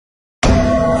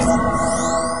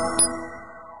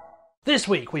This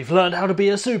week we've learned how to be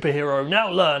a superhero, now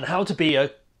learn how to be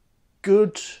a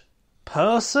good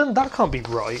person? That can't be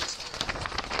right.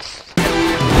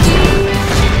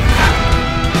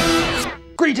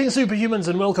 Greetings superhumans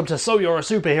and welcome to So You're a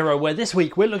Superhero, where this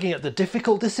week we're looking at the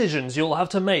difficult decisions you'll have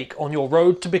to make on your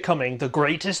road to becoming the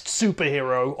greatest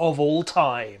superhero of all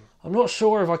time. I'm not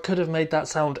sure if I could have made that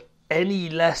sound any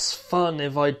less fun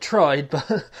if I'd tried,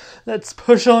 but let's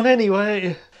push on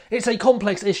anyway. It's a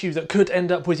complex issue that could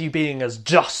end up with you being as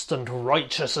just and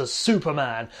righteous as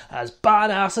Superman, as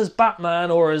badass as Batman,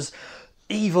 or as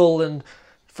evil and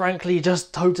frankly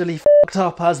just totally f***ed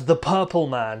up as the Purple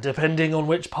Man, depending on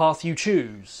which path you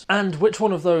choose. And which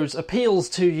one of those appeals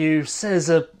to you says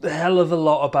a hell of a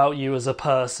lot about you as a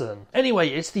person. Anyway,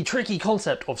 it's the tricky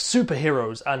concept of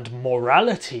superheroes and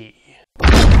morality.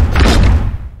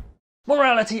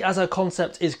 Morality as a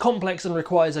concept is complex and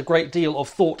requires a great deal of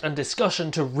thought and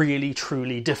discussion to really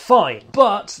truly define.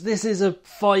 But this is a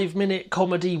 5-minute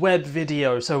comedy web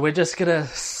video, so we're just gonna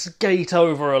skate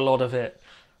over a lot of it.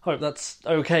 Hope that's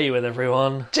okay with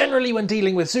everyone. Generally, when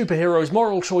dealing with superheroes,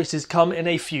 moral choices come in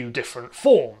a few different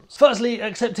forms. Firstly,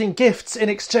 accepting gifts in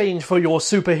exchange for your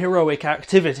superheroic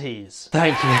activities.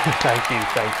 Thank you.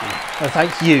 And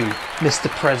thank you, Mr.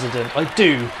 President. I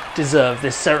do deserve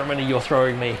this ceremony you're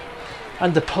throwing me.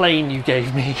 And the plane you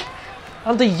gave me.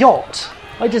 And the yacht.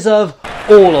 I deserve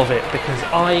all of it because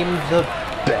I'm the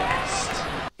best.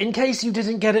 In case you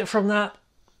didn't get it from that,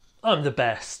 I'm the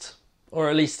best. Or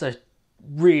at least I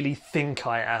really think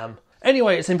I am.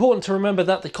 Anyway, it's important to remember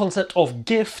that the concept of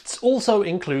gifts also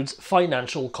includes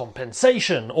financial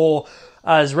compensation, or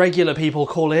as regular people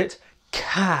call it,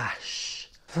 cash.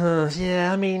 Yeah,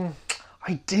 I mean,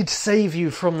 I did save you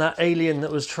from that alien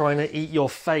that was trying to eat your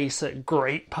face at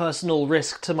great personal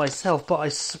risk to myself, but I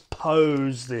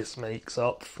suppose this makes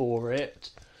up for it.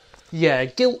 Yeah,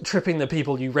 guilt-tripping the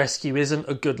people you rescue isn't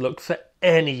a good look for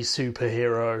any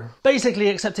superhero. Basically,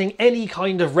 accepting any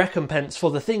kind of recompense for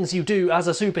the things you do as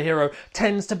a superhero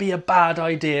tends to be a bad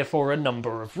idea for a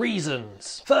number of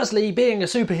reasons. Firstly, being a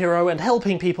superhero and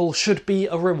helping people should be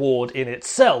a reward in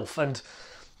itself, and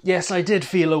yes, I did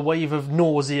feel a wave of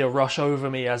nausea rush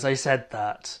over me as I said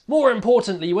that. More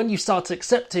importantly, when you start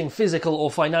accepting physical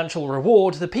or financial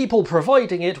reward, the people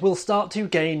providing it will start to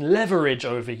gain leverage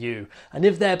over you, and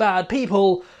if they're bad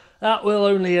people, that will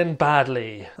only end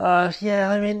badly. Yeah,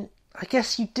 I mean, I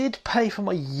guess you did pay for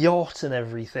my yacht and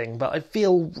everything, but I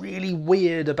feel really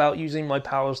weird about using my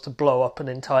powers to blow up an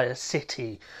entire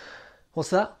city.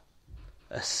 What's that?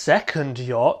 A second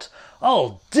yacht?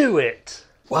 I'll do it!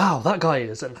 Wow, that guy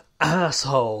is an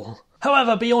asshole.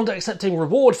 However, beyond accepting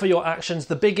reward for your actions,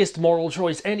 the biggest moral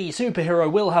choice any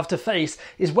superhero will have to face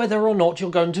is whether or not you're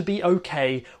going to be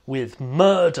okay with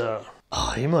murder.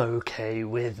 I'm okay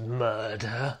with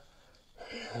murder.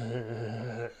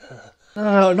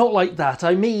 No, not like that.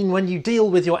 I mean, when you deal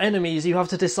with your enemies, you have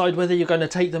to decide whether you're going to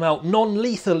take them out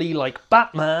non-lethally like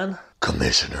Batman.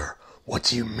 Commissioner, what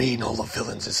do you mean all the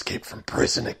villains escape from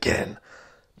prison again?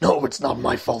 No, it's not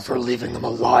my fault for leaving them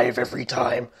alive every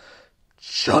time.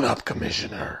 Shut up,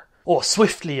 Commissioner. Or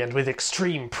swiftly and with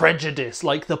extreme prejudice,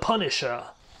 like the Punisher.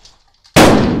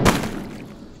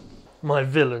 My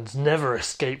villains never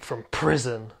escape from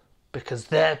prison, because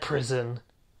their prison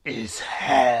is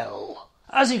hell.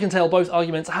 As you can tell, both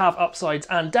arguments have upsides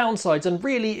and downsides, and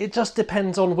really it just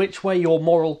depends on which way your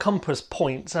moral compass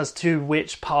points as to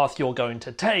which path you're going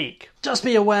to take. Just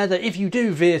be aware that if you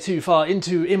do veer too far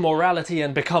into immorality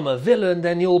and become a villain,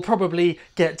 then you'll probably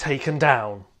get taken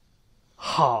down.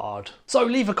 Hard. So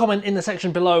leave a comment in the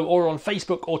section below or on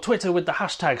Facebook or Twitter with the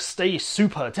hashtag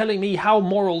StaySuper telling me how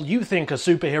moral you think a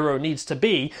superhero needs to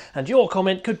be, and your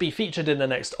comment could be featured in the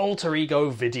next Alter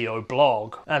Ego video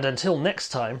blog. And until next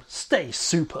time, stay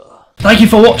super. Thank you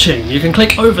for watching. You can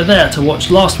click over there to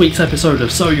watch last week's episode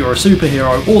of So You're a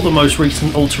Superhero or the most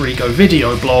recent Alter Ego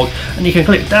video blog, and you can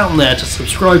click down there to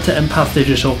subscribe to Empath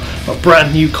Digital for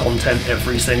brand new content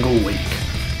every single week.